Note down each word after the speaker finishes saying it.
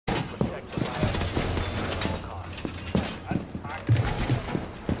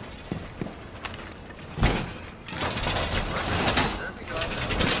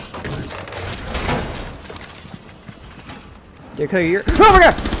Dear Clay, you're. Oh my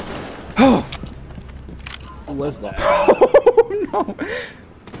god! Oh! Who was that? Oh no!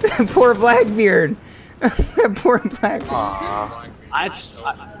 That poor Blackbeard! That poor Blackbeard.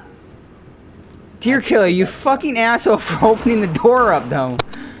 Dear Killer, you fucking asshole for opening the door up though.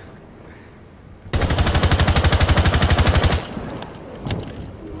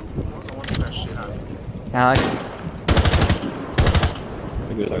 Alex.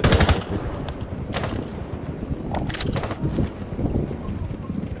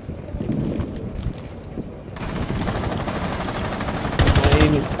 My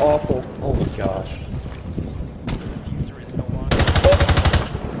aim is awful. Oh my gosh.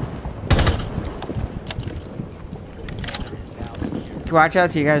 Watch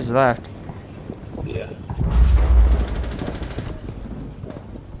out to you guys left. Yeah.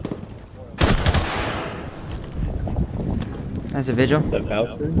 That's a vigil. Is that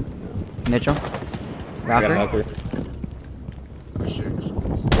Valkyrie? Mitchell. I got Valkyrie. Valkyrie.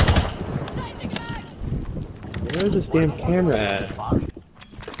 Where's this damn camera at?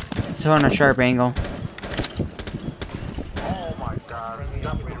 It's on a sharp angle. Oh my god, you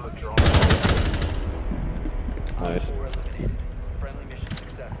got me to the drone. Nice.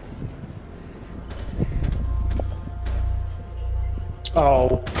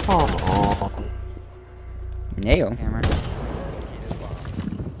 Oh, come on. Nail. Camera.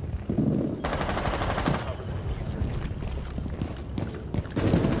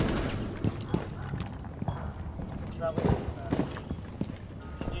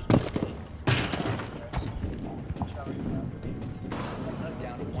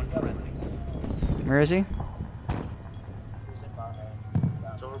 Where is he?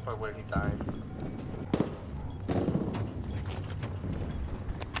 It's over by where he died.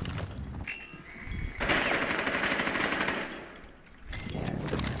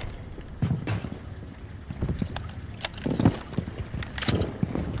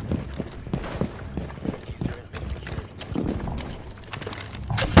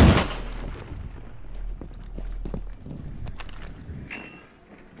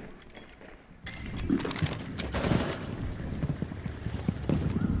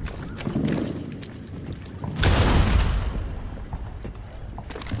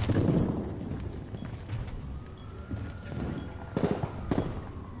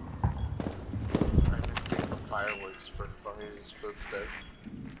 Fireworks for his footsteps.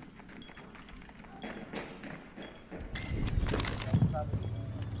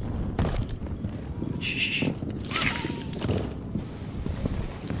 Shh.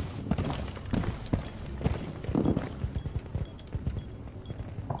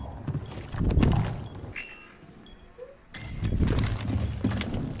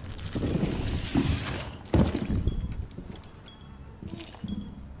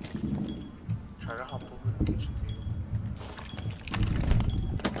 Try to hop over the kitchen table.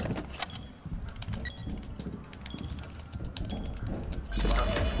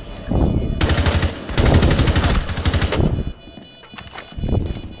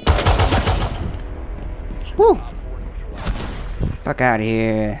 Woo! Fuck out of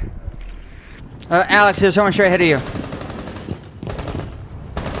here. Alex, there's someone straight ahead of you.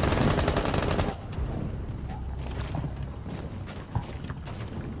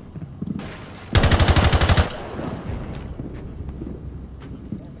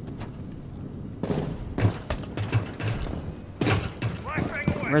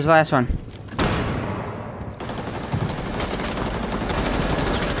 Where's the last one?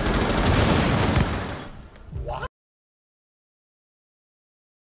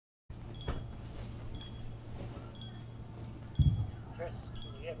 Chris,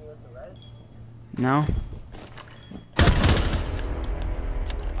 can you get me with the reds? No.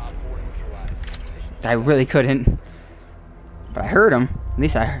 I really couldn't. But I heard him. At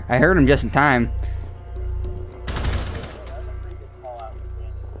least I heard him just in time.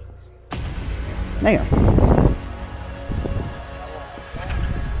 There you go.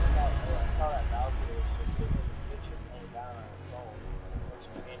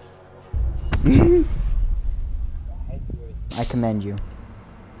 I commend you.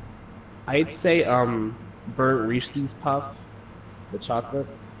 I'd say burnt Reese's Puff, the chocolate.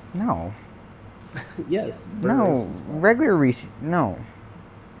 No. Yes. No. Reese's Puff. Regular Reese's. No.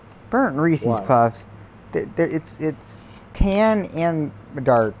 Burnt Reese's Why? Puffs. It's tan and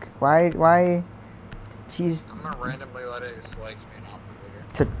dark. Why? She's. I'm gonna randomly let it slice me an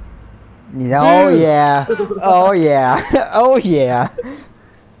operator. Oh yeah. Oh yeah. Oh yeah.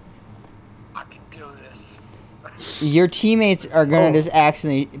 I can do this. Your teammates are gonna just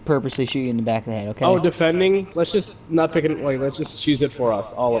accidentally purposely shoot you in the back of the head. Okay. Oh, defending. Let's just not pick it. Like, let's just choose it for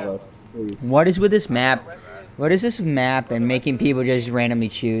us, all of us, please. What is with this map? What is this map and making people just randomly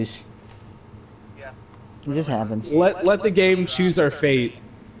choose? Yeah. It just happens. Let the game choose our fate.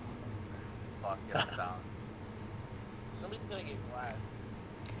 Fuck, get it down. Somebody's gonna get glass.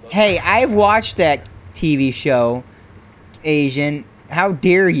 Hey, I watched that TV show, Asian. How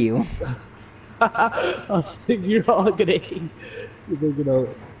dare you? I was thinking you're all gonna hate. You're gonna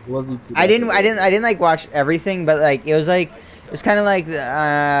love me too. I didn't like watch everything, but like it was kind of like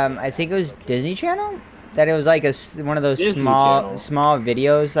I think it was Disney Channel, that it was like one of those Disney small Channel.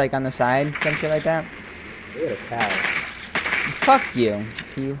 videos like on the side, some shit like that. Look at a cow. Fuck you,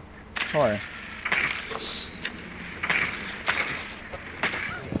 you whore.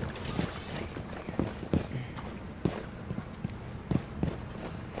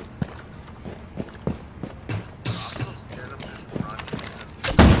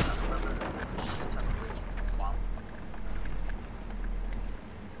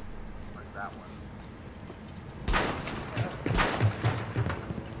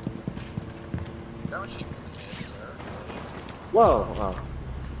 Whoa! Wow.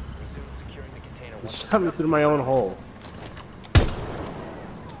 You shot me through my own hole.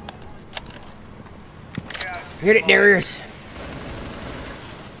 Hit it, Darius.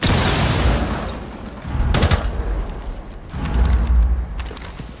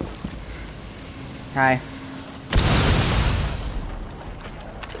 Hi.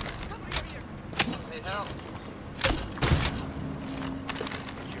 Need help.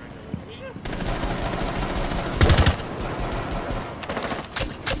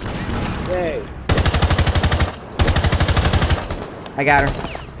 Yay! I got her.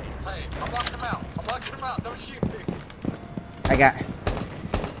 Hey, I'm locking him out. I'm locking him out. Don't shoot me. I got.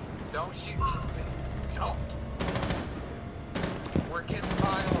 Don't shoot me. Don't. We're against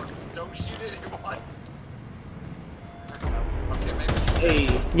violence. Don't shoot anyone. Okay, maybe shoot.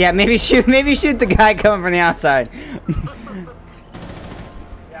 Hey! Yeah, maybe shoot the guy coming from the outside.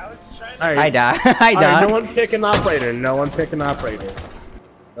 Yeah, I was trying to. Alright. Hi, Doc. Hi, Alright, Doc. no one pick an operator. No one pick an operator.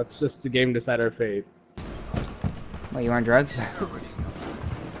 That's just the game decide our fate. What, you want drugs?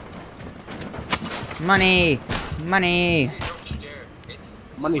 Money! Money! Don't you dare. It's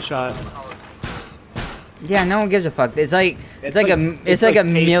Money shot. Yeah, no one gives a fuck. It's like It's like a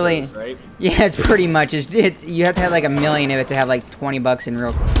pesos, million. right? Yeah, it's pretty much. It's you have to have like a million of it to have like $20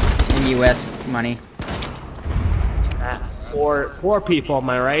 in U.S. money. Poor people, am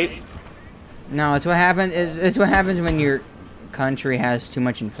I right? No, it's what happens. It's what happens when your country has too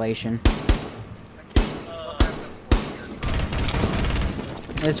much inflation.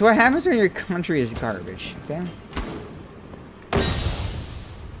 It's what happens when your country is garbage. Okay.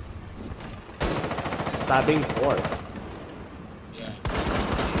 Stop being poor. Yeah.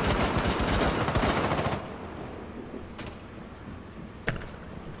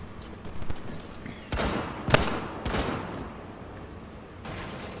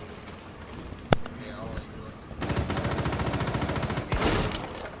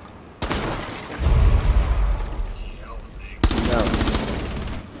 No.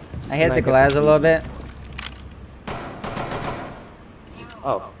 I hit Can I the get glass a little bit.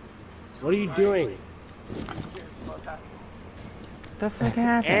 Oh. What are you doing? What the fuck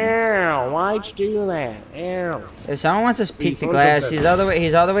happened? Ow, why'd you do that? Ow. If someone wants to peek the someone glass, jumped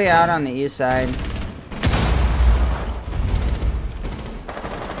he's all the way out on the east side.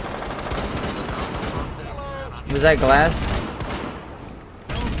 Was that glass?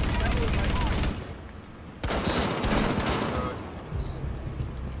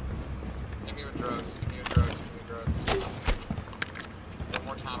 Give me your drugs. Give me your drugs. Give me your drugs. One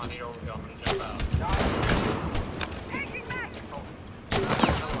more time, I need overkill. I'm gonna jump out.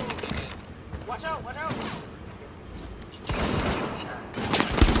 Watch out! Watch out! You can't shoot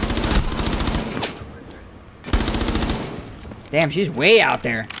me. Damn, she's way out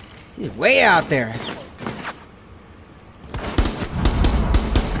there. She's way out there.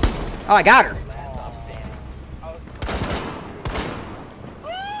 Oh, I got her.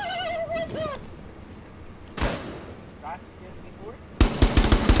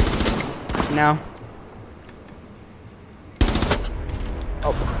 No.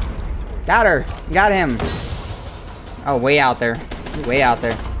 Oh. Got her. Got him. Oh, way out there. Way out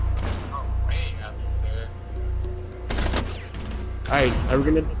there. Oh, way out there. Alright, are we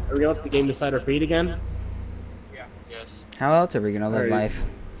gonna let the game decide our fate again? Yes. How else are we gonna live Alright. life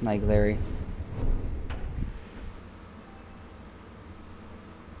like Larry?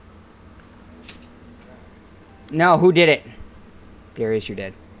 No, who did it? Darius, you're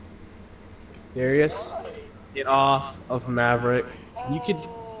dead. Darius, get off of Maverick.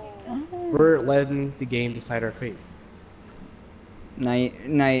 We're letting the game decide our fate. Night.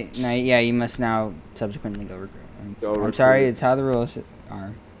 Yeah, you must now subsequently go recruit. Go I'm recruit. sorry, it's how the rules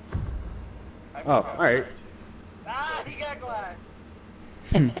are. Oh, alright. Ah, he got glass.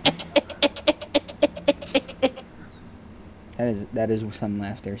 That is some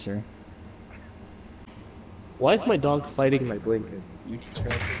laughter, sir. Why is my dog fighting my blinking?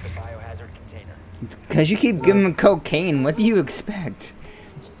 Because you keep giving him cocaine. What do you expect?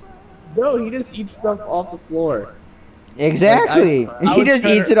 No, he just eats stuff off the floor. Exactly. I He would just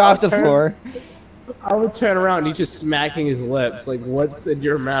turn- eats it off I'll the turn- floor. I would turn around and he's just smacking his lips, like, what's in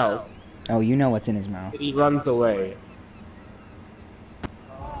your mouth? Oh, you know what's in his mouth. And he runs away.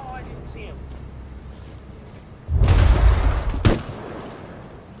 Oh, I didn't see him.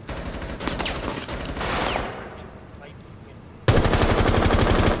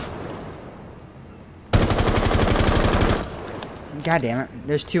 God damn it.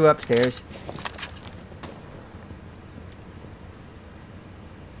 There's two upstairs.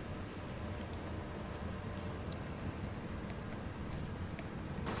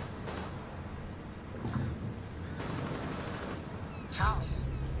 How?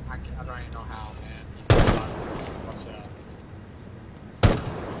 I don't even know how, man. He's got a bunch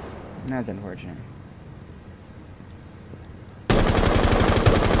of... That's unfortunate.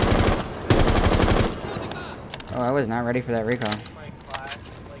 Oh, I was not ready for that recall. My class,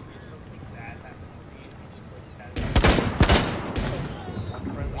 like, there's something bad happens to me, and he just, like,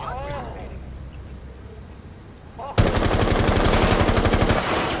 unfriendly participating.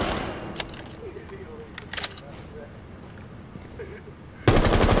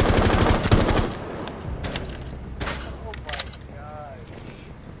 Oh my god,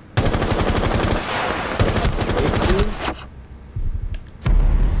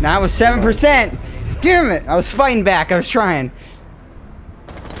 Now it was 7%. Damn it! I was fighting back. I was trying.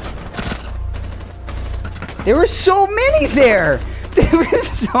 There were so many there. There were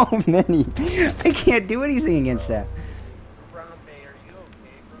so many. I can't do anything against that. Harambe, are you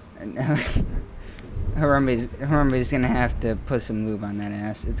okay, bro? Harambe's gonna have to put some lube on that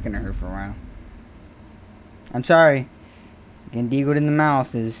ass. It's gonna hurt for a while. I'm sorry. Getting deagled in the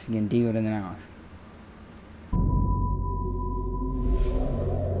mouth is getting deagled in the mouth.